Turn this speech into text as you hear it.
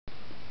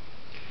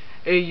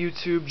Hey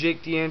YouTube,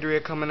 Jake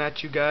DeAndrea coming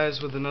at you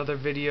guys with another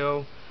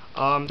video.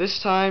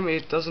 This time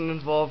it doesn't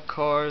involve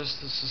cars.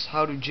 This is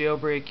how to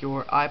jailbreak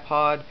your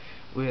iPod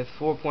with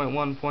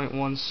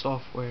 4.1.1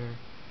 software.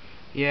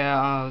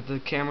 Yeah, the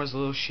camera's a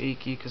little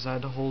shaky because I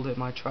had to hold it.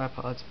 My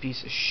tripod's a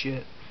piece of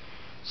shit.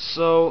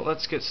 So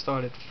let's get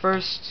started.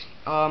 First,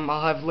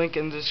 I'll have a link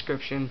in the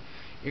description.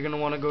 You're gonna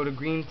want to go to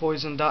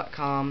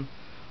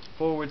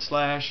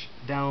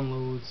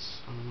greenpoison.com/downloads.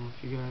 I don't know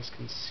if you guys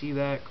can see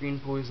that.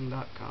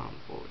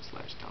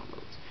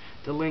 greenpoison.com/downloads.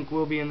 The link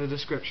will be in the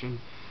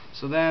description.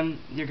 So then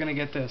you're gonna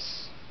get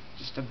this,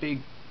 just a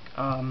big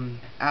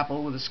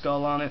apple with a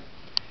skull on it.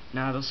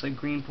 Now it'll say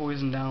Green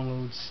Poison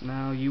Downloads.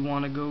 Now you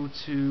want to go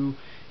to,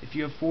 if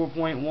you have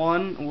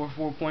 4.1 or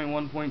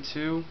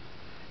 4.1.2,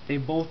 they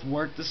both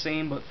work the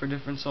same but for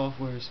different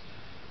softwares.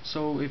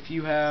 So if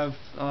you have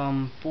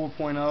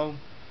 4.0,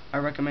 I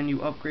recommend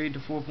you upgrade to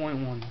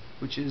 4.1,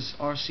 which is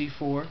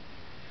RC4.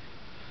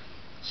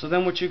 So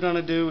then what you're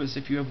gonna do is,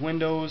 if you have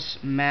Windows,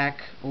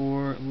 Mac,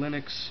 or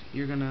Linux,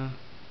 you're gonna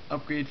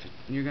upgrade.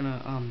 You're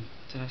gonna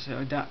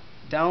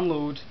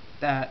download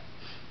that.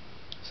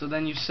 So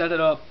then you set it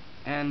up,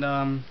 and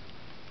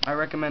I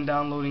recommend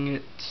downloading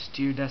it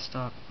to your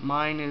desktop.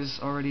 Mine is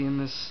already in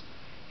this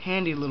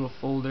handy little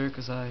folder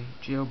because I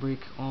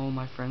jailbreak all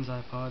my friends'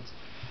 iPods.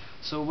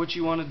 So what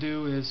you want to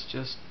do is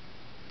just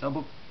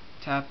double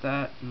tap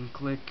that and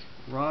click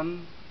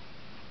run.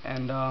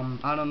 And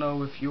I don't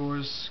know if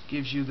yours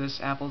gives you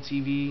this Apple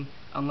TV.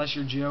 Unless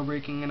you're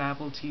jailbreaking an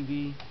Apple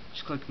TV,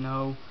 just click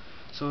no.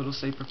 So it'll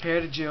say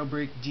prepare to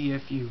jailbreak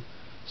DFU.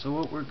 So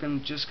what we're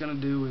just gonna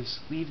do is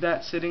leave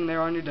that sitting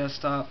there on your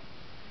desktop.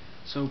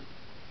 So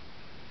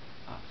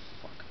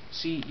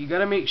see, you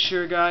gotta make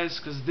sure, guys,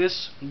 because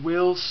this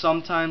will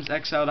sometimes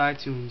X out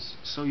iTunes.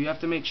 So you have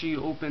to make sure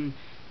you open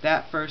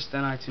that first,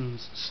 then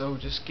iTunes. So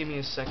just give me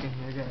a second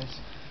here, guys.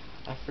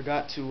 I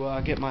forgot to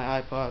get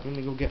my iPod. Let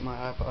me go get my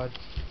iPod.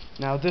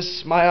 Now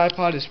my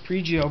iPod is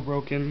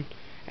pre-jailbroken,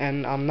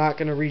 and I'm not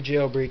gonna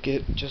re-jailbreak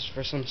it just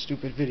for some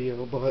stupid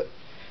video. But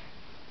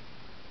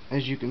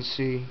as you can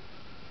see,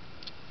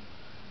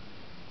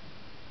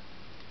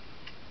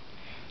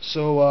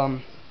 so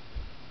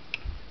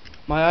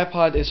my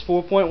iPod is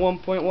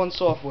 4.1.1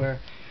 software,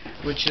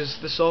 which is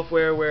the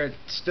software where it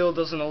still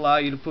doesn't allow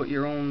you to put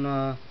your own.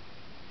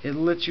 It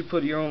lets you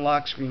put your own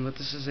lock screen, but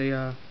this is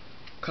a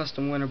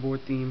custom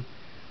winterboard theme.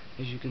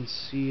 As you can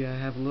see, I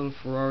have a little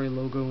Ferrari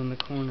logo in the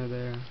corner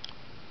there.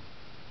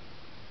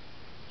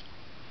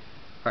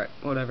 Alright,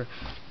 whatever.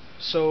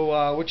 So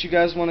what you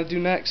guys want to do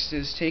next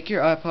is take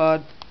your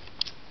iPod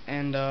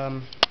and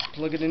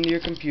plug it into your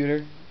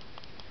computer.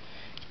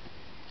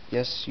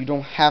 Yes, you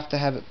don't have to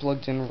have it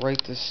plugged in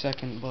right this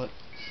second, but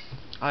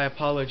I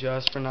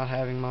apologize for not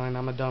having mine.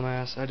 I'm a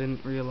dumbass. I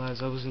didn't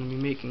realize I was going to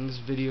be making this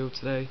video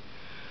today.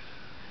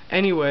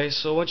 Anyway,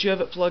 so once you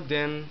have it plugged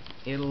in,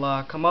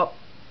 it'll come up.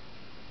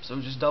 So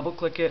just double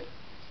click it,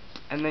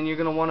 and then you're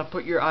gonna want to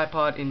put your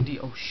iPod in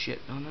oh shit,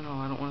 no,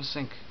 I don't want to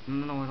sync.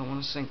 No, I don't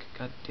want to sync.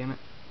 God damn it.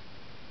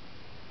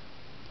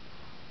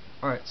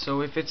 Alright,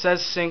 so if it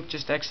says sync,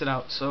 just exit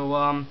out.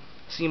 So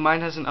see,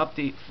 mine has an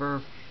update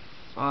for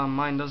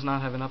mine does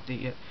not have an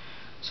update yet.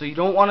 So you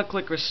don't want to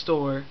click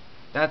restore.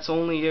 That's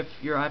only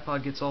if your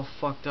iPod gets all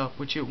fucked up,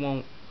 which it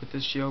won't with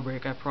this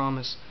jailbreak, I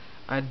promise.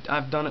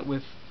 I've done it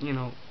with, you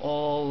know,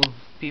 all of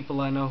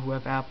people I know who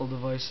have Apple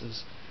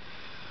devices.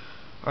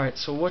 Alright,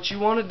 so what you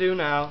want to do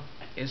now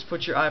is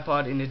put your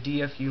iPod into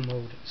DFU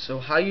mode. So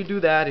how you do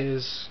that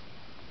is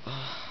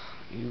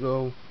you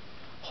go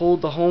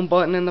hold the home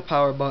button and the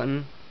power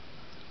button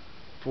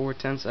for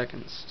 10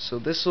 seconds. So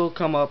this will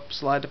come up,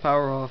 slide the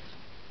power off,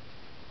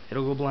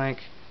 it'll go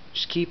blank.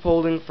 Just keep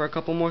holding for a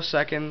couple more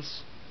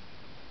seconds.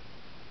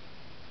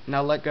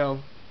 Now let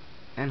go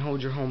and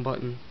hold your home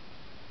button.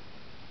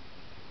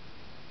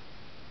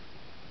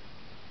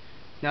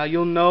 Now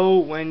you'll know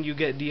when you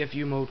get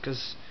DFU mode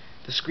because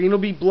the screen will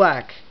be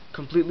black,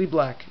 completely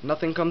black,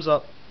 nothing comes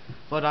up.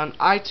 But on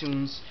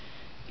iTunes,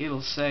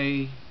 it'll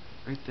say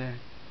right there,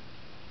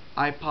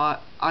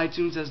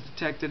 iTunes has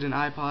detected an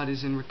iPod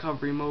is in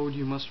recovery mode,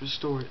 you must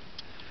restore it.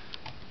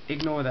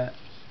 Ignore that.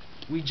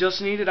 We just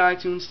needed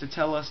iTunes to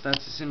tell us that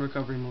it's in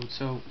recovery mode,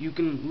 so you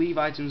can leave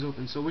iTunes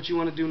open. So what you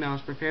want to do now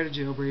is prepare to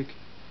jailbreak.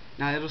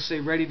 Now it'll say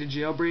ready to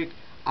jailbreak.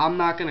 I'm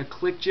not going to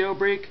click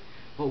jailbreak,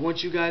 but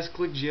once you guys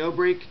click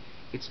jailbreak,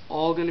 it's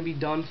all going to be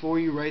done for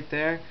you right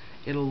there.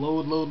 It'll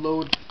load.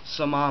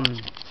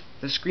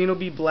 The screen will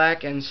be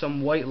black and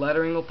some white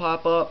lettering will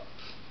pop up.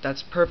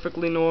 That's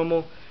perfectly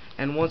normal.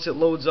 And once it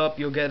loads up,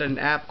 you'll get an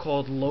app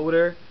called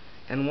Loader.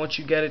 And once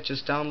you get it,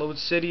 just download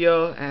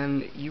Cydia,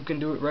 and you can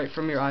do it right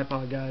from your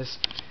iPod, guys.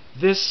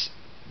 This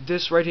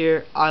right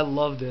here, I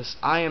love this.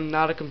 I am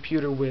not a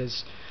computer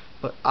whiz,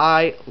 but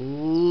I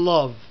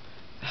love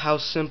how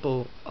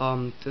simple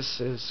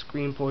this is.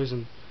 Green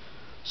Poison.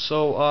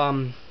 So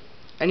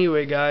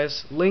anyway,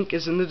 guys, link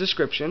is in the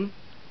description.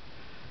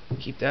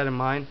 Keep that in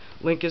mind.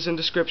 Link is in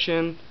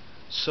description.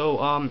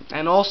 So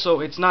and also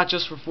it's not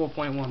just for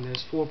 4.1.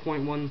 There's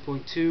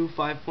 4.1.2,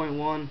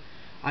 5.1,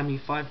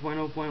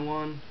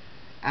 5.0.1,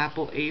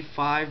 Apple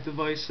A5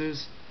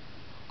 devices.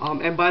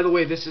 And by the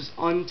way, this is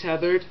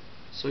untethered,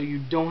 so you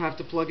don't have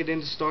to plug it in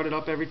to start it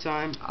up every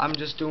time. I'm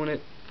just doing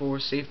it for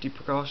safety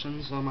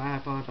precautions on my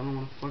iPod. I don't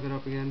want to fuck it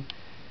up again.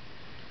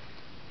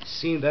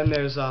 See, then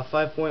there's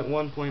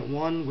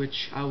 5.1.1,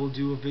 which I will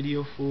do a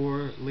video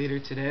for later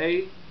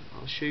today.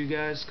 I'll show you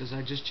guys, because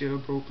I just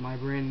jailbroke my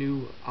brand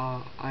new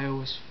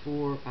iOS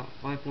 4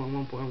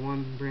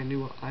 5.1.1 brand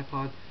new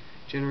iPod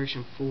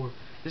generation 4.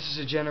 This is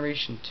a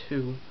generation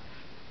 2.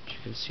 As you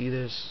can see,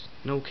 there's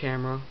no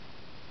camera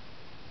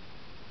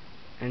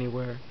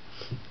anywhere.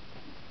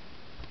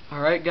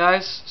 Alright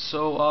guys,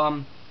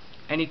 so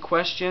any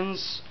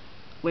questions,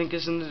 link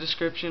is in the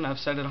description. I've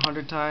said it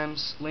 100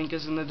 times, link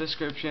is in the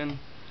description.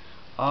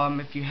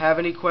 If you have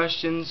any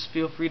questions,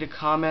 feel free to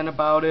comment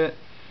about it,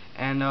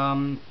 and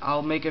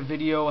I'll make a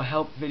video, a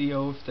help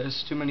video. If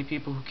there's too many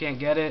people who can't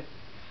get it,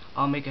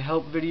 I'll make a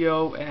help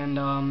video.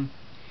 And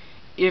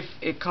if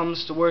it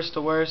comes to worst,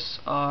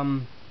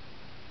 I'm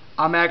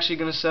actually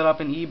going to set up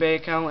an eBay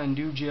account and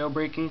do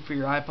jailbreaking for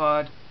your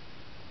iPod.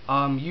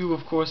 You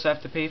of course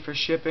have to pay for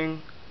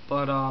shipping,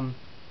 but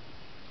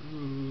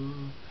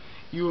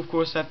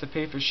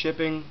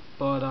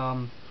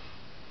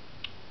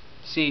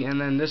see,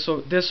 and then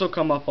this'll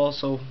come up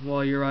also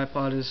while your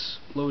iPod is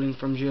loading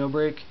from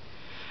jailbreak.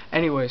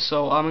 Anyway,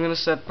 so I'm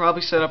gonna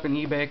probably set up an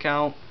eBay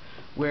account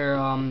where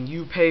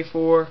you pay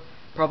for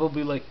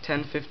probably like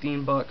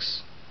 10-15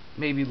 bucks,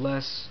 maybe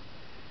less,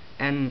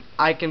 and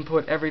I can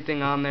put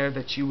everything on there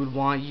that you would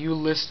want. You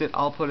list it,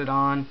 I'll put it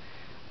on.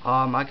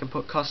 I can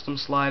put custom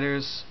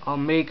sliders. I'll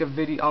make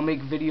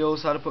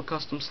videos how to put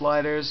custom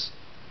sliders.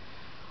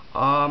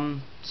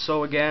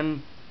 So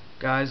again,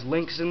 guys,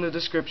 links in the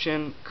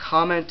description.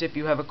 Comment if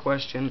you have a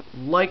question.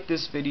 Like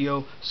this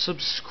video.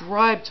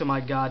 Subscribe to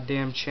my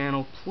goddamn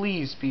channel,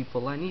 please,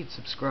 people. I need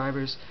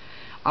subscribers.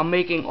 I'm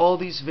making all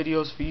these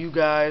videos for you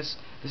guys.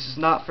 This is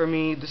not for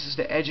me. This is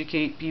to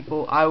educate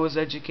people. I was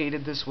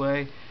educated this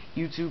way.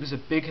 YouTube is a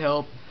big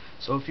help.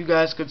 So if you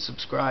guys could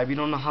subscribe, you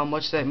don't know how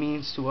much that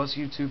means to us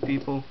YouTube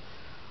people.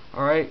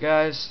 Alright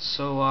guys,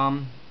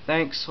 so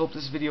thanks, hope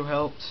this video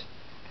helped,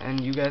 and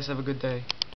you guys have a good day.